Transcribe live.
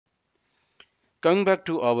Coming back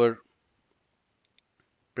to our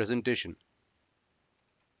presentation,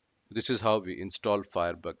 this is how we install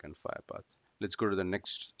Firebug and Firepath. Let's go to the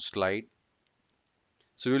next slide.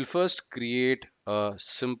 So we'll first create a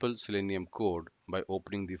simple Selenium code by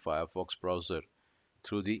opening the Firefox browser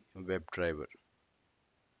through the WebDriver,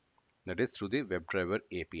 that is through the WebDriver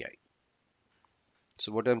API.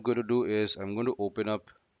 So what I'm going to do is I'm going to open up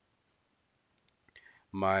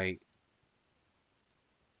my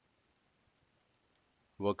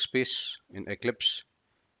workspace in Eclipse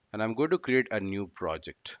and I'm going to create a new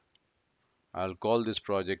project. I'll call this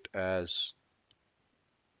project as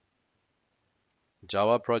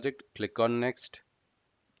Java project. Click on next,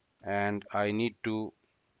 and I need to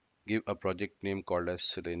give a project name called as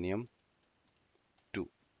Selenium 2.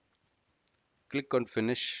 Click on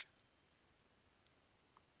finish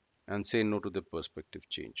and say no to the perspective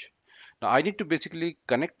change. Now I need to basically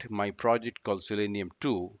connect my project called Selenium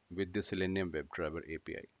 2 with the Selenium WebDriver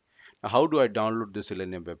API. Now how do I download the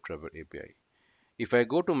Selenium WebDriver API? If I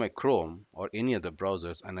go to my Chrome or any other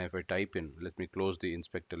browsers and if I type in, let me close the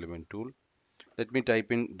inspect element tool. Let me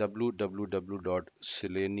type in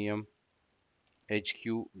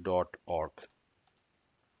www.seleniumhq.org.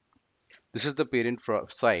 This is the parent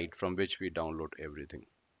site from which we download everything.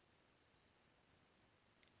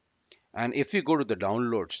 And if you go to the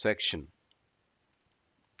download section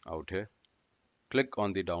out here, click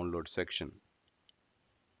on the download section.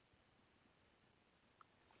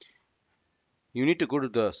 You need to go to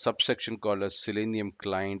the subsection called as Selenium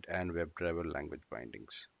Client and WebDriver Language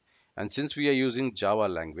Bindings. And since we are using Java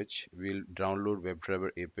language, we'll download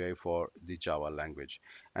WebDriver API for the Java language.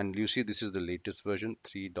 And you see this is the latest version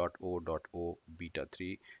 3.0.0 beta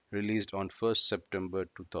 3 released on 1st September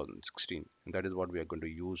 2016. And that is what we are going to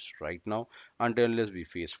use right now unless we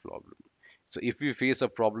face problem. So if we face a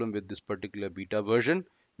problem with this particular beta version,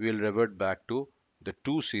 we will revert back to the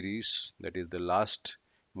 2 series, that is the last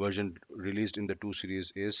version released in the 2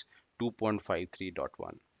 series is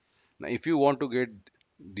 2.53.1. Now if you want to get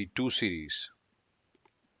the 2 series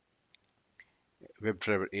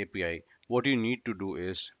WebDriver API, what you need to do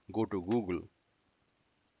is go to Google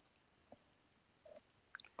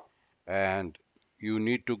and you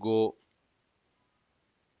need to go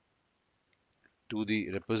to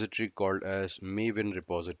the repository called as Maven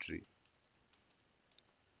repository.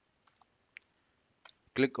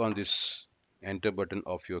 Click on this enter button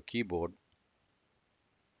of your keyboard.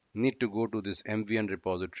 Need to go to this MVN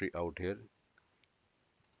repository out here.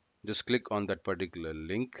 Just click on that particular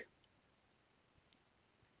link,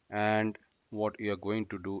 and what you are going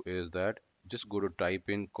to do is that just go to type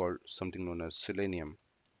in called something known as Selenium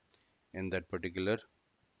in that particular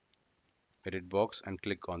edit box and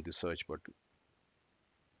click on the search button.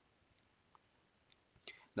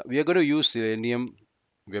 Now we are going to use Selenium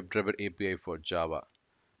WebDriver API for Java.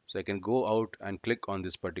 So I can go out and click on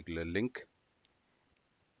this particular link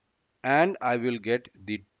and I will get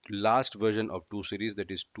the last version of 2 series, that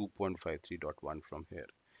is 2.53.1 from here.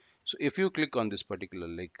 So if you click on this particular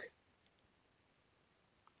link,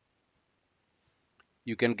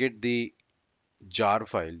 you can get the jar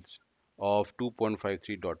files of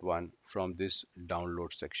 2.53.1 from this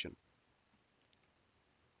download section,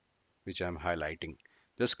 which I'm highlighting.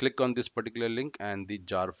 Just click on this particular link and the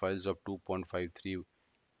jar files of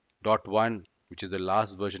 2.53.1, which is the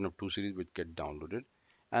last version of 2 series, will get downloaded.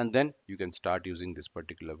 And then you can start using this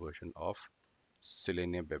particular version of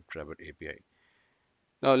Selenium WebDriver API.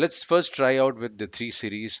 Now let's first try out with the 3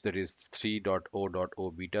 series, that is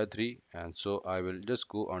 3.0.0 beta 3, and so I will just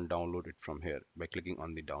go and download it from here by clicking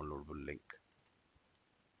on the downloadable link.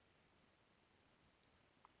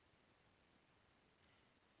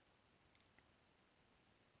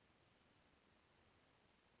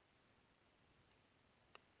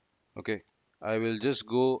 Okay, I will just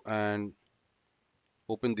go and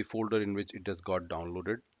open the folder in which it has got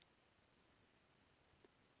downloaded,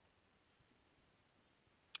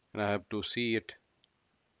 and I have to see it.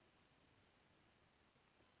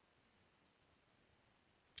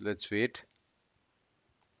 Let's wait.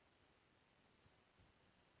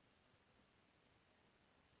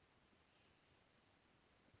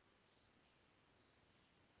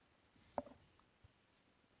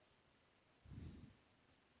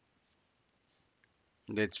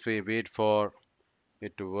 Let's wait for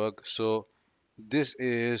it to work. So this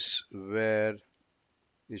is where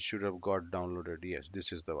it should have got downloaded. Yes,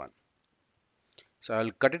 this is the one. So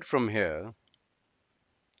I'll cut it from here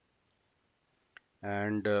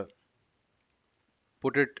and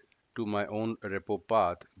put it to my own repo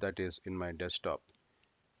path that is in my desktop.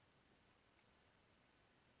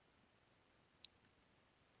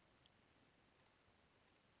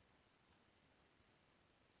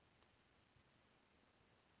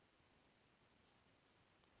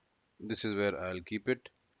 This is where I'll keep it.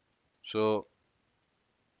 So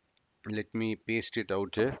let me paste it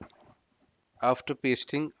out here. After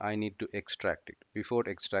pasting, I need to extract it. Before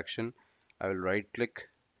extraction, I will right click,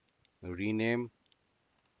 rename,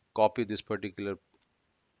 copy this particular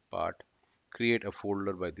part, create a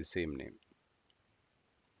folder by the same name.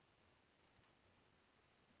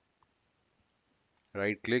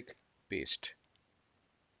 Right click, paste.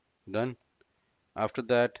 Done. After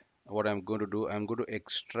that, what I'm going to do, I'm going to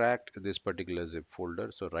extract this particular zip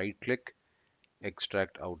folder. So right click,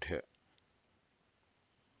 extract out here.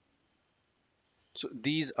 So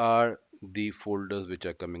these are the folders which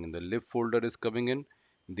are coming in. The lib folder is coming in,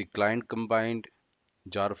 the client combined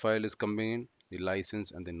jar file is coming in, the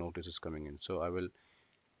license and the notice is coming in. So I will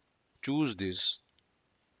choose this,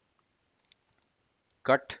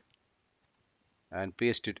 cut and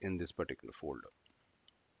paste it in this particular folder.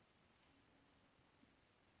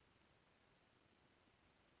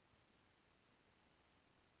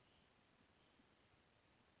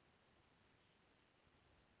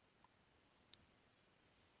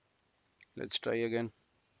 Let's try again.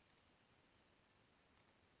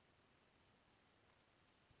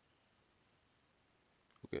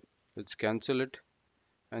 Okay, let's cancel it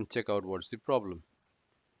and check out what's the problem.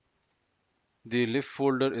 The lib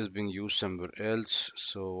folder is being used somewhere else.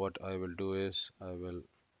 So what I will do is I will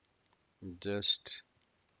just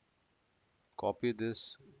copy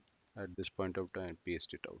this at this point of time and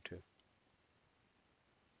paste it out here.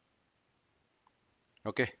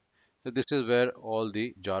 Okay, so this is where all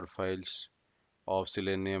the jar files of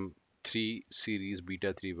Selenium 3 series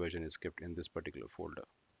beta 3 version is kept in this particular folder.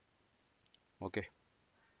 Okay,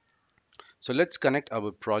 so let's connect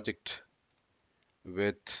our project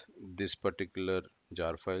with this particular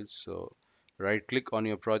jar files. So right click on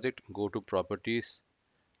your project, go to properties,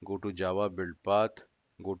 go to Java build path,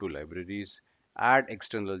 go to libraries, add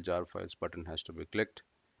external jar files button has to be clicked,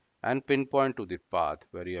 and pinpoint to the path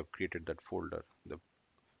where you have created that folder. The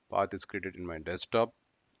path is created in my desktop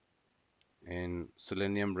in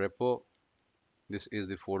Selenium repo. This is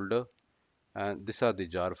the folder, and these are the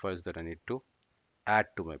jar files that I need to add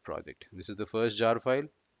to my project. This is the first jar file.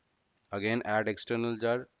 Again, add external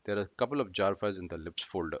jar. There are a couple of jar files in the libs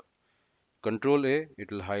folder. Control A,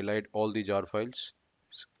 it will highlight all the jar files.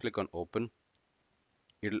 Click on open.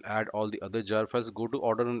 It will add all the other jar files. Go to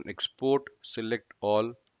order and export, select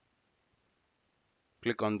all,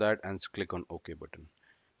 click on that and click on OK button.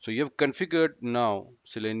 So you have configured now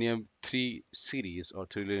Selenium 3 series or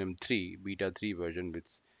Selenium 3 beta 3 version with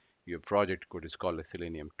your project code is called as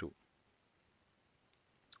Selenium 2.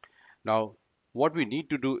 Now, what we need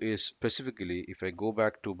to do is specifically, if I go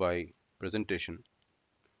back to my presentation,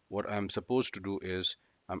 what I'm supposed to do is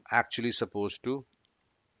I'm actually supposed to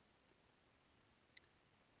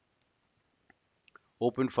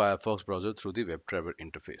open Firefox browser through the WebDriver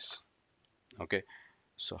interface. Okay,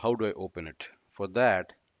 so how do I open it? For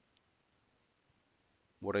that,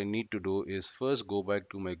 what I need to do is first go back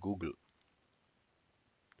to my Google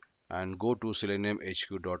and go to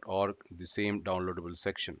seleniumhq.org, the same downloadable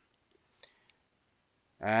section.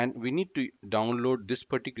 And we need to download this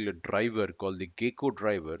particular driver called the Gecko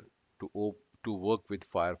driver to work with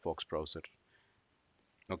Firefox browser.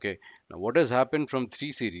 Okay, now what has happened from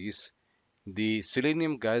 3 series, the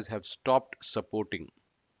Selenium guys have stopped supporting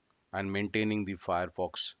and maintaining the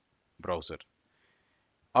Firefox browser.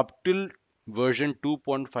 Up till version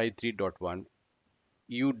 2.53.1,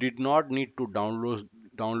 you did not need to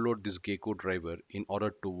download this Gecko driver in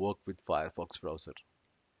order to work with Firefox browser.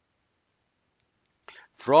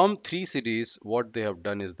 From 3 series, what they have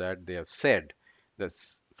done is that they have said that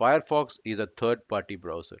Firefox is a third-party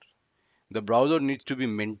browser. The browser needs to be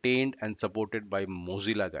maintained and supported by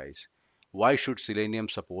Mozilla guys. Why should Selenium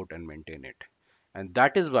support and maintain it? And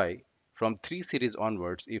that is why from 3 series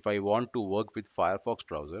onwards, if I want to work with Firefox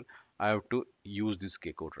browser, I have to use this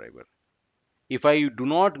Gecko driver. If I do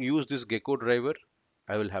not use this Gecko driver,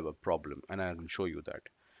 I will have a problem and I will show you that.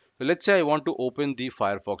 So let's say I want to open the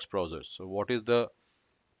Firefox browser. So what is the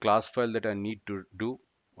class file that I need to do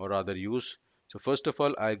or rather use? So first of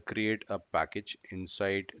all, I create a package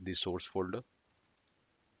inside the source folder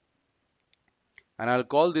and I'll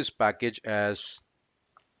call this package as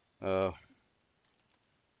uh,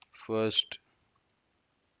 first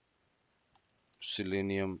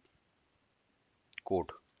Selenium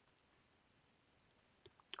code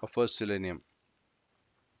or first Selenium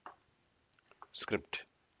script.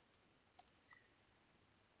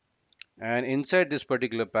 And inside this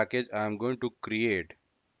particular package, I'm going to create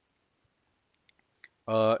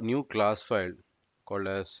a new class file called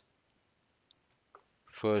as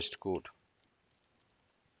first code.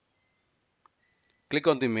 Click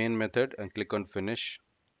on the main method and click on finish.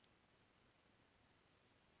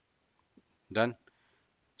 Done.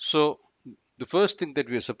 So the first thing that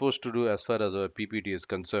we are supposed to do as far as our PPT is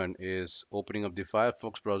concerned is opening up the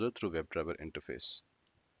Firefox browser through WebDriver interface.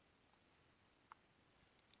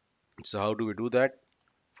 So how do we do that?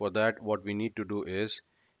 For that, what we need to do is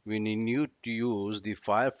we need to use the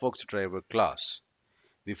Firefox driver class.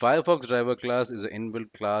 The Firefox driver class is an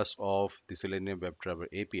inbuilt class of the Selenium WebDriver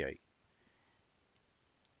API.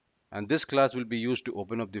 And this class will be used to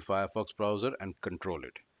open up the Firefox browser and control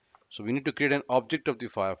it. So we need to create an object of the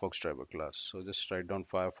Firefox driver class. So just write down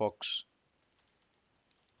Firefox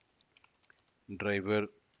driver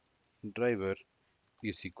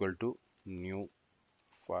is equal to new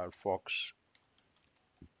Firefox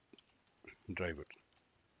driver.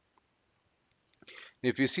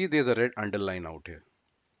 If you see there's a red underline out here.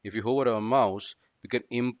 If you hover our mouse, we can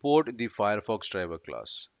import the Firefox driver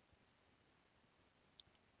class.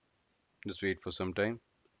 Just wait for some time.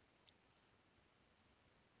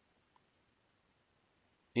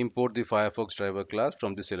 Import the Firefox driver class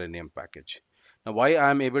from the Selenium package. Now, why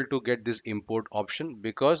I am able to get this import option?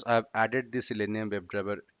 Because I have added the Selenium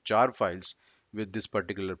WebDriver jar files with this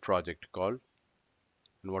particular project called.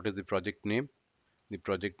 And what is the project name? The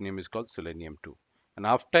project name is called Selenium 2. And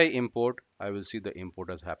after I import, I will see the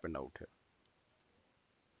import has happened out here.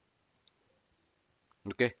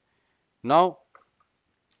 Okay. Now,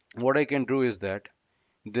 what I can do is that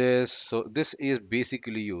this is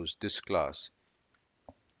basically used, this class.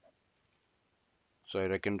 So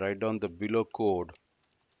I can write down the below code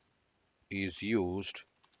is used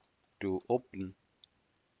to open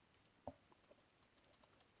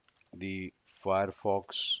the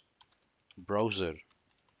Firefox browser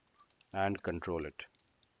and control it.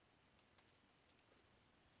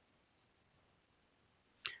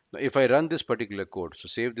 Now, if I run this particular code, so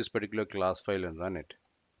save this particular class file and run it,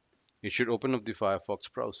 it should open up the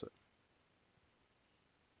Firefox browser.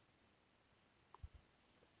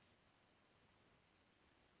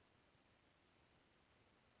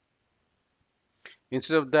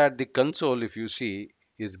 Instead of that, the console, if you see,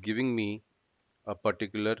 is giving me a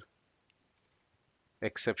particular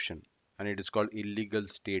exception, and it is called illegal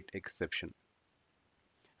state exception.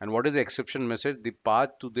 And what is the exception message? The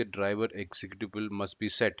path to the driver executable must be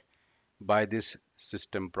set by this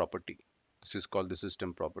system property. This is called the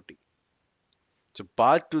system property. So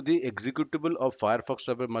path to the executable of Firefox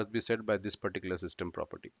driver must be set by this particular system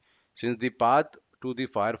property. Since the path to the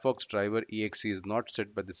Firefox driver exe is not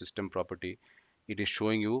set by the system property, it is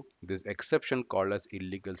showing you this exception called as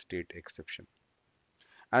illegal state exception.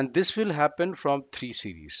 And this will happen from 3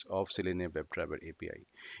 series of Selenium WebDriver API.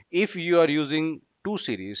 If you are using 2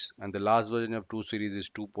 series and the last version of 2 series is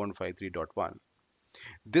 2.53.1,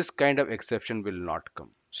 this kind of exception will not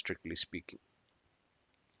come, strictly speaking.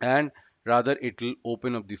 And rather it will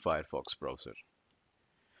open up the Firefox browser.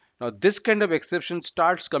 Now this kind of exception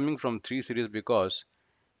starts coming from 3 series because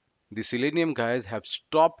the Selenium guys have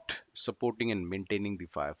stopped supporting and maintaining the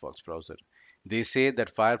Firefox browser. They say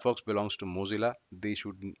that Firefox belongs to Mozilla. They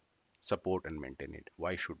shouldn't support and maintain it.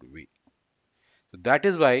 Why should we? So that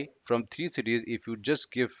is why from 3 series, if you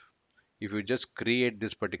just create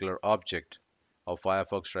this particular object of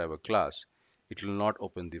Firefox driver class, it will not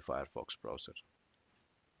open the Firefox browser.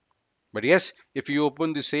 But yes, if you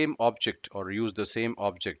open the same object or use the same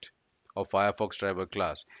object of Firefox driver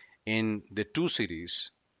class in the 2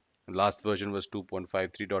 series, last version was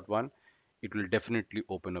 2.53.1, it will definitely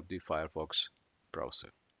open up the Firefox browser.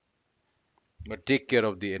 But take care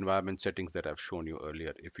of the environment settings that I've shown you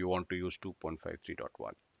earlier if you want to use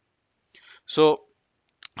 2.53.1. So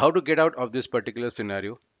how to get out of this particular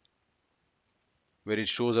scenario where it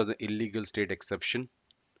shows as an illegal state exception?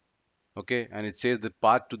 Okay, and it says the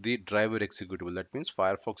path to the driver executable. That means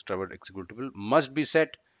Firefox driver executable must be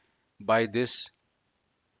set by this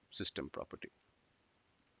system property.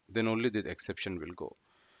 Then only the exception will go.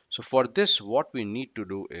 So for this, what we need to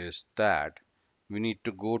do is that we need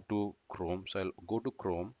to go to Chrome. So I'll go to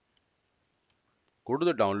Chrome, go to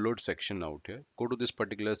the download section out here, go to this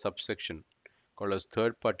particular subsection called as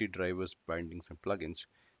third-party drivers, bindings, and plugins.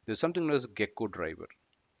 There's something known as Gecko driver.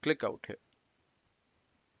 Click out here.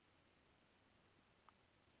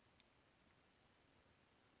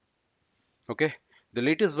 Okay, the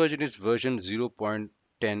latest version is version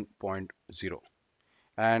 0.10.0.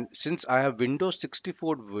 And since I have Windows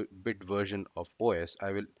 64-bit version of OS,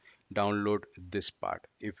 I will download this part.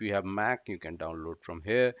 If you have Mac, you can download from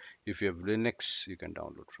here. If you have Linux, you can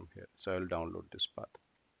download from here. So I will download this path,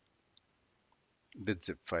 this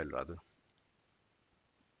zip file rather.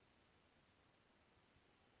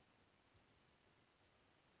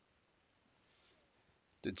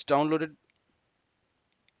 It's downloaded,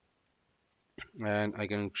 and I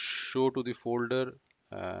can show to the folder,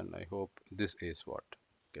 and I hope this is what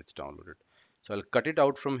gets downloaded. So I'll cut it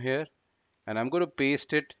out from here, and I'm going to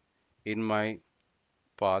paste it in my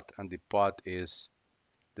path, and the path is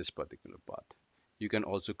this particular path. You can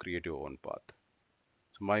also create your own path.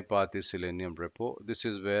 So my path is Selenium repo. This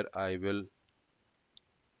is where I will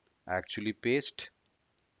actually paste,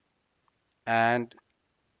 and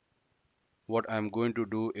what I'm going to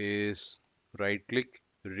do is right click,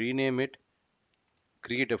 rename it,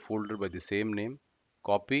 create a folder by the same name,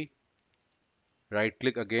 copy, right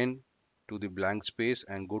click again to the blank space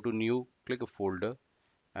and go to new, click a folder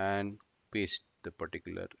and paste the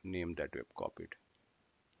particular name that we have copied.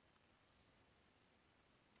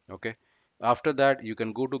 Okay. After that, you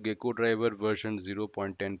can go to Gecko driver version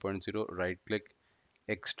 0.10.0, right click,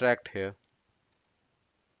 extract here.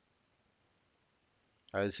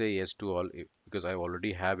 I'll say yes to all because I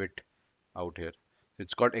already have it out here.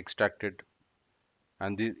 It's got extracted,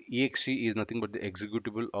 and the exe is nothing but the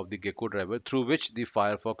executable of the Gecko driver through which the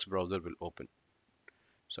Firefox browser will open.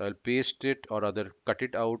 So I'll paste it, or rather cut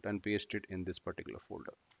it out and paste it in this particular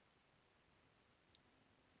folder.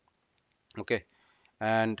 Okay,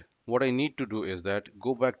 and what I need to do is that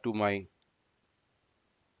go back to my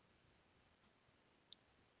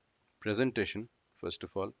presentation first of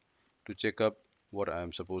all to check up what I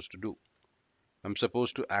am supposed to do. I'm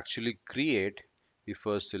supposed to actually create the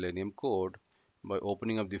first Selenium code by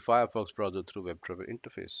opening up the Firefox browser through WebDriver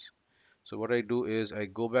interface. So what I do is I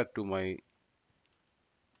go back to my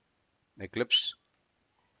Eclipse,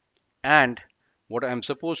 and what I'm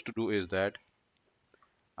supposed to do is that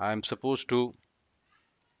I'm supposed to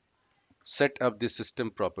set up the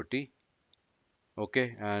system property.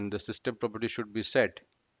 Okay, and the system property should be set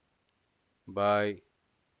by,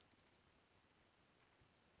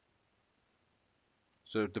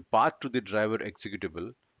 so the path to the driver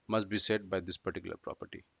executable must be set by this particular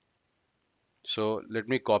property. So let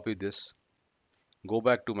me copy this, go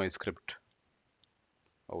back to my script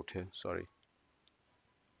out here, sorry.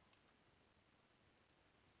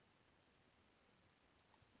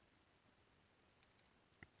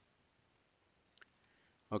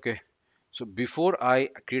 Okay, so before I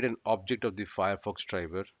create an object of the Firefox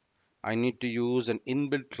driver, I need to use an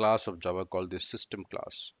inbuilt class of Java called the system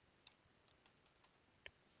class.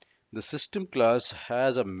 The system class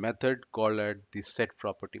has a method called the set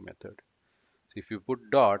property method. So if you put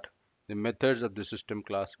dot, the methods of the system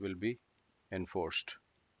class will be enforced.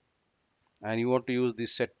 And you want to use the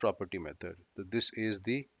set property method. So this is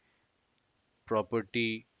the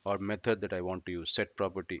property or method that I want to use, set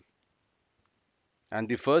property. And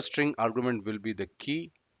the first string argument will be the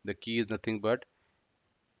key. The key is nothing but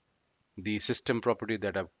the system property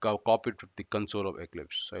that I've copied from the console of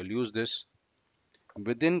Eclipse. So I'll use this.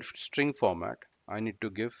 Within string format, I need to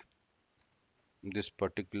give this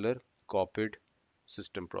particular copied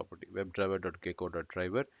system property,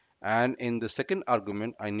 webdriver.gecko.driver. And in the second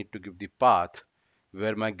argument, I need to give the path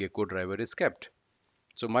where my Gecko driver is kept.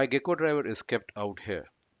 So my Gecko driver is kept out here.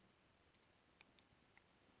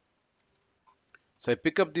 So I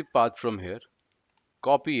pick up the path from here,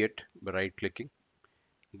 copy it by right clicking,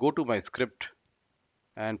 go to my script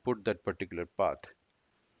and put that particular path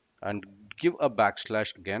and give a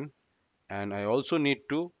backslash again. And I also need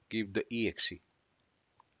to give the exe.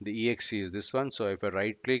 The exe is this one. So if I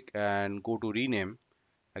right click and go to rename,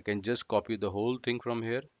 I can just copy the whole thing from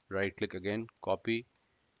here, right click again, copy,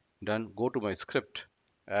 done, go to my script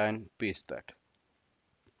and paste that.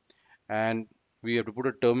 And we have to put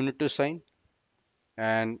a terminator sign,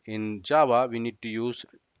 and in Java we need to use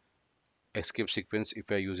escape sequence if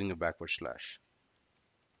we are using a backward slash.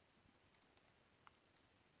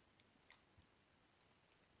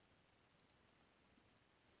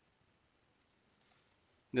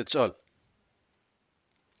 That's all.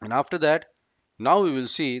 And after that, now we will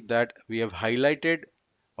see that we have highlighted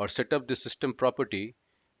or set up the system property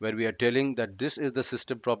where we are telling that this is the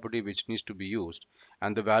system property which needs to be used,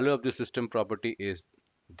 and the value of the system property is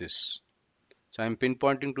this. So I'm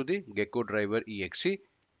pinpointing to the Gecko driver exe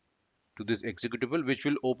to this executable which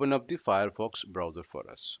will open up the Firefox browser for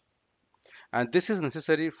us. And this is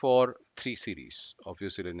necessary for 3 series of your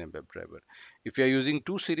Selenium WebDriver. If you are using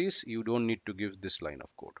 2 series, you don't need to give this line of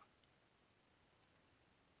code.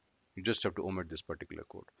 You just have to omit this particular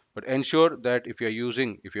code. But ensure that if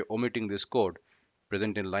you're omitting this code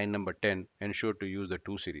present in line number 10, ensure to use the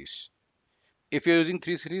 2 series. If you're using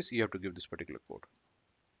 3 series, you have to give this particular code.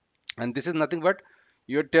 And this is nothing but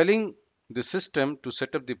you're telling the system to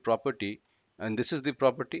set up the property, and this is the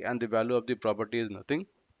property, and the value of the property is nothing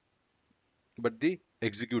but the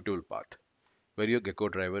executable path where your Gecko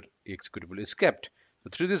driver executable is kept. So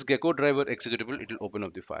through this Gecko driver executable, it will open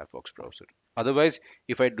up the Firefox browser. Otherwise,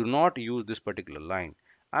 if I do not use this particular line,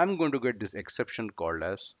 I'm going to get this exception called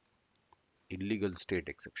as illegal state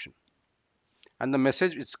exception. And the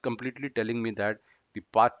message is completely telling me that the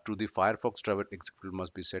path to the Firefox driver executable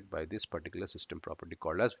must be set by this particular system property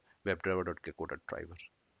called as webdriver.gecko.driver.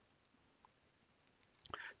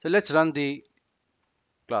 So let's run the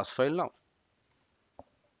class file now.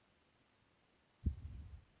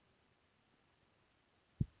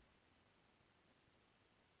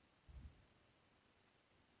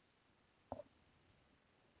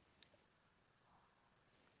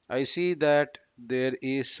 I see that there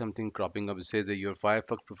is something cropping up. It says that your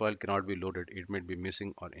Firefox profile cannot be loaded. It may be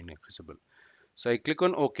missing or inaccessible. So I click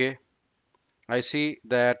on OK. I see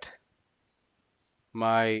that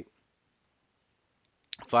my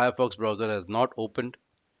Firefox browser has not opened,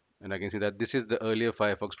 and I can see that this is the earlier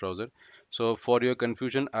Firefox browser. So for your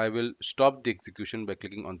confusion, I will stop the execution by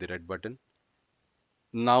clicking on the red button.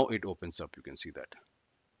 Now it opens up. You can see that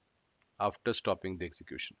after stopping the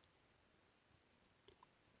execution.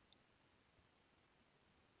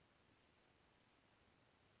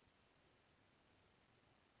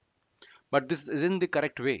 But this isn't the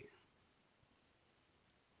correct way.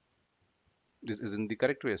 This isn't the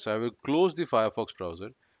correct way. So I will close the Firefox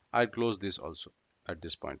browser. I'll close this also at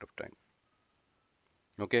this point of time.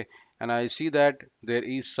 Okay, and I see that there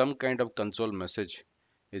is some kind of console message.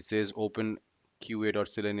 It says open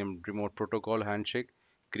qa.selenium remote protocol handshake,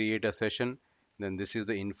 create a session. Then this is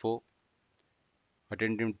the info.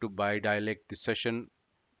 Attempting to bidialect the session,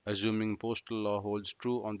 assuming postal law holds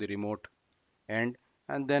true on the remote end,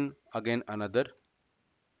 and then again another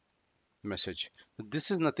message.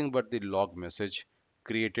 This is nothing but the log message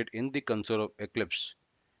created in the console of Eclipse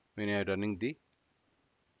when you are running the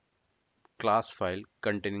class file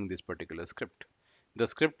containing this particular script. The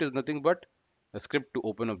script is nothing but a script to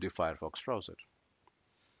open up the Firefox browser.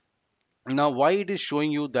 Now, why it is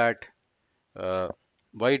showing you that, uh,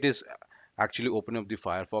 why it is actually open up the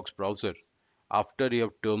Firefox browser after you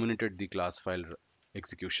have terminated the class file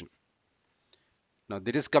execution. Now,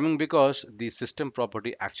 this is coming because the system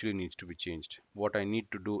property actually needs to be changed. What I need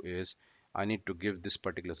to do is I need to give this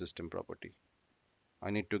particular system property. I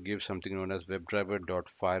need to give something known as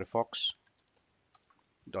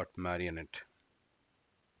webdriver.firefox.marionette.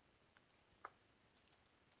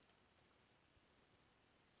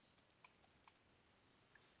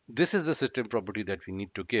 This is the system property that we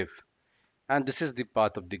need to give, and this is the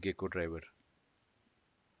path of the Gecko driver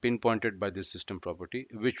pinpointed by this system property,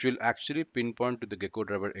 which will actually pinpoint to the Gecko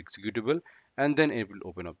driver executable, and then it will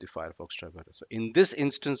open up the Firefox driver. So in this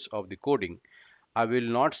instance of the coding, I will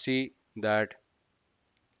not see that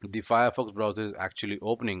the Firefox browser is actually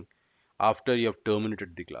opening after you have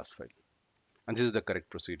terminated the class file, and this is the correct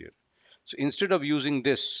procedure. So instead of using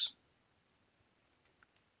this,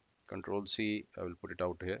 Control C, I will put it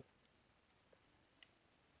out here,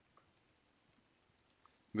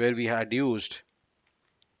 where we had used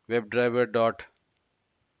webdriver dot,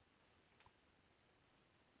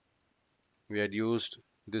 we had used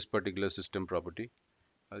this particular system property.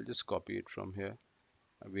 I'll just copy it from here.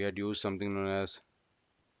 We had used something known as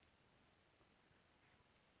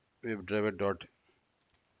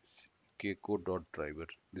webdriver.gecko.driver.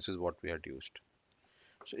 This is what we had used.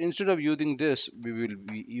 So instead of using this, we will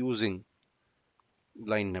be using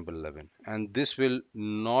line number 11, and this will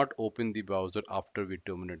not open the browser after we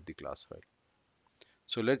terminate the class file.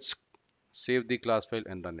 So let's save the class file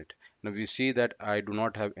and run it. Now we see that I do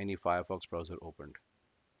not have any Firefox browser opened.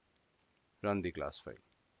 Run the class file.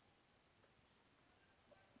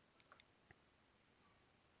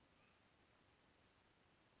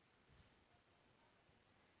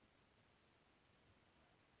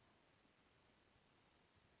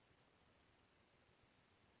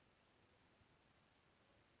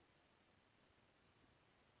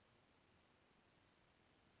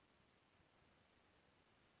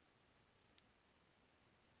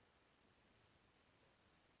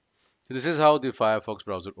 This is how the Firefox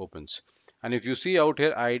browser opens. And if you see out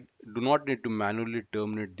here, I do not need to manually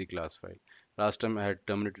terminate the class file. Last time I had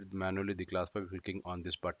terminated manually the class file clicking on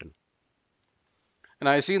this button. And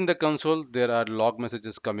I see in the console there are log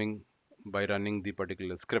messages coming by running the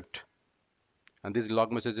particular script. And these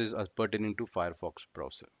log messages are pertaining to Firefox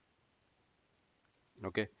browser.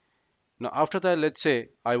 Okay. Now after that, let's say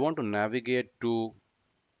I want to navigate to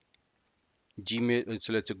Gmail,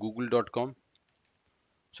 so let's say google.com.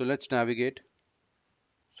 So let's navigate.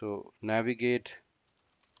 So navigate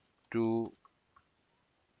to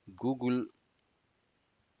Google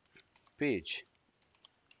page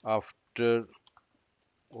after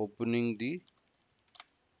opening the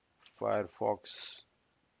Firefox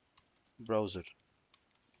browser.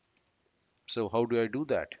 So how do I do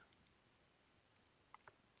that?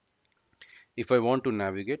 If I want to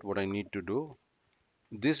navigate, what I need to do,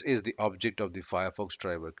 this is the object of the Firefox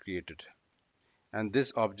driver created, and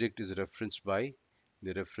this object is referenced by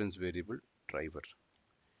the reference variable driver.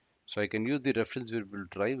 So I can use the reference variable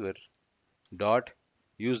driver dot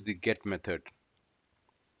use the get method.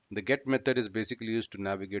 The get method is basically used to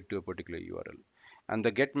navigate to a particular URL, and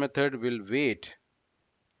the get method will wait,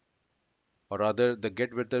 or rather the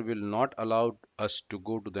get method will not allow us to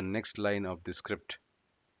go to the next line of the script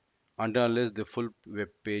unless the full web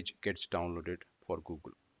page gets downloaded for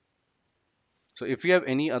Google. So if you have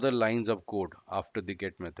any other lines of code after the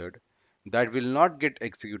get method, that will not get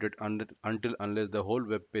executed until unless the whole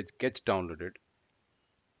web page gets downloaded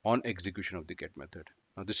on execution of the get method.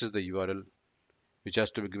 Now this is the URL which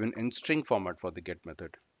has to be given in string format for the get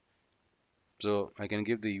method. So I can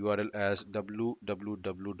give the URL as www.google.com.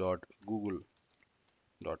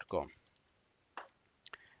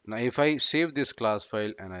 Now if I save this class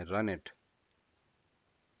file and I run it,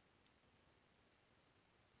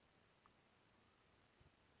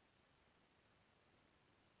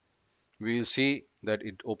 we will see that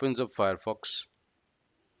it opens up Firefox.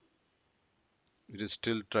 It is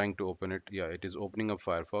still trying to open it. Yeah, it is opening up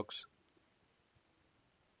Firefox,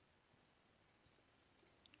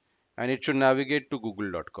 and it should navigate to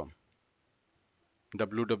google.com,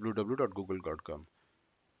 www.google.com.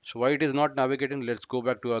 So why it is not navigating? Let's go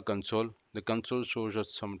back to our console. The console shows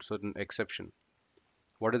us some certain exception.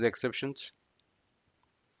 What are the exceptions?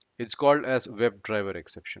 It's called as WebDriver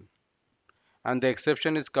exception, and the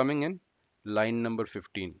exception is coming in line number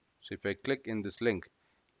 15. So if I click in this link,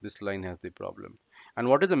 this line has the problem. And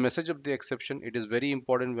what is the message of the exception? It is very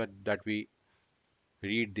important that we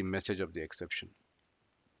read the message of the exception.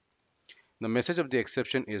 The message of the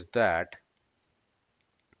exception is that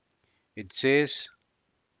it says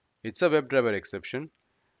it's a WebDriver exception.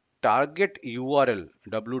 Target URL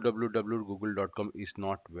www.google.com is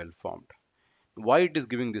not well formed. Why it is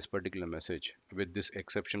giving this particular message with this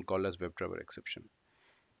exception called as WebDriver exception?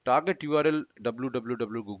 Target URL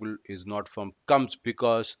www.google is not formed comes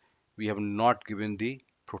because we have not given the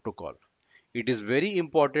protocol. It is very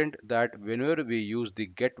important that whenever we use the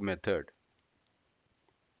get method,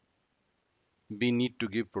 we need to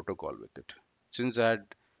give protocol with it. Since I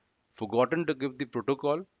had forgotten to give the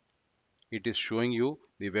protocol, it is showing you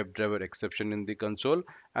the WebDriver exception in the console,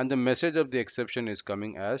 and the message of the exception is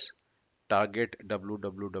coming as target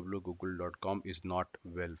www.google.com is not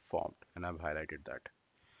well formed, and I've highlighted that.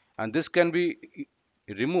 And this can be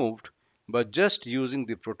removed by just using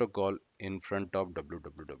the protocol in front of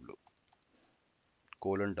www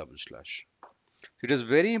colon double slash. It is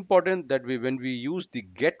very important that when we use the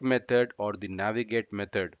get method or the navigate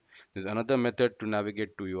method, there's another method to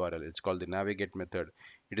navigate to URL. It's called the navigate method.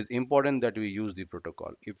 It is important that we use the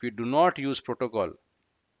protocol. If we do not use protocol,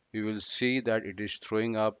 we will see that it is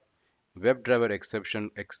throwing up WebDriver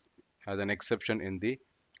exception as an exception in the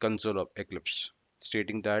console of Eclipse,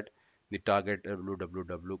 stating that the target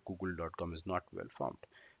www.google.com is not well formed.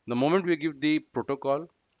 The moment we give the protocol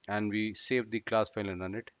and we save the class file and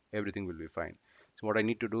run it, everything will be fine. So what I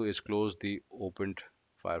need to do is close the opened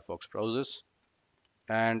Firefox browsers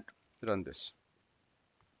and run this.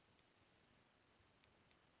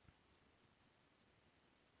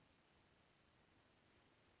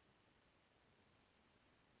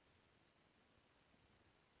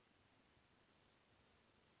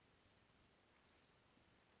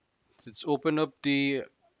 Let's open up the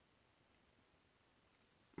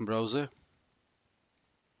browser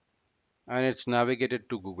and it's navigated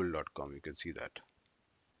to google.com. You can see that.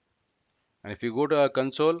 And if you go to our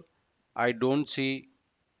console, I don't see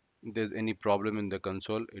there's any problem in the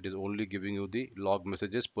console. It is only giving you the log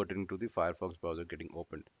messages pertaining to the Firefox browser getting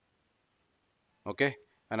opened. Okay,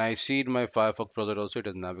 and I see in my Firefox browser also it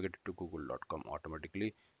has navigated to google.com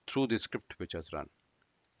automatically through the script which has run.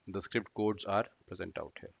 The script codes are present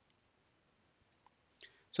out here.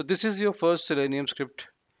 So this is your first Selenium script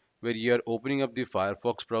where you are opening up the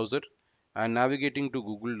Firefox browser and navigating to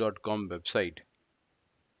google.com website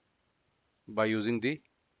by using the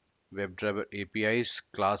WebDriver API's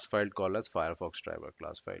class file called as Firefox driver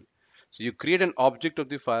class file. So you create an object of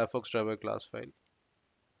the Firefox driver class file.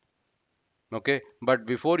 Okay, but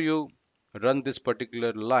before you run this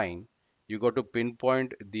particular line, you got to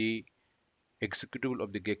pinpoint the executable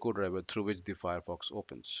of the Gecko driver through which the Firefox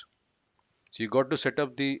opens. So you got to set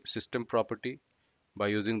up the system property by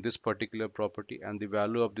using this particular property, and the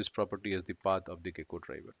value of this property is the path of the Gecko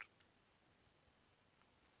driver.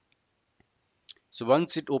 So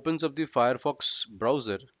once it opens up the Firefox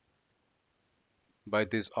browser, by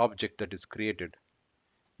this object that is created,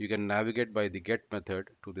 you can navigate by the get method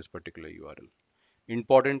to this particular URL.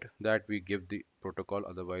 Important that we give the protocol,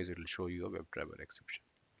 otherwise it will show you a WebDriver exception.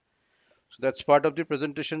 So that's part of the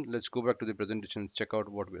presentation. Let's go back to the presentation and check out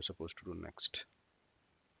what we're supposed to do next.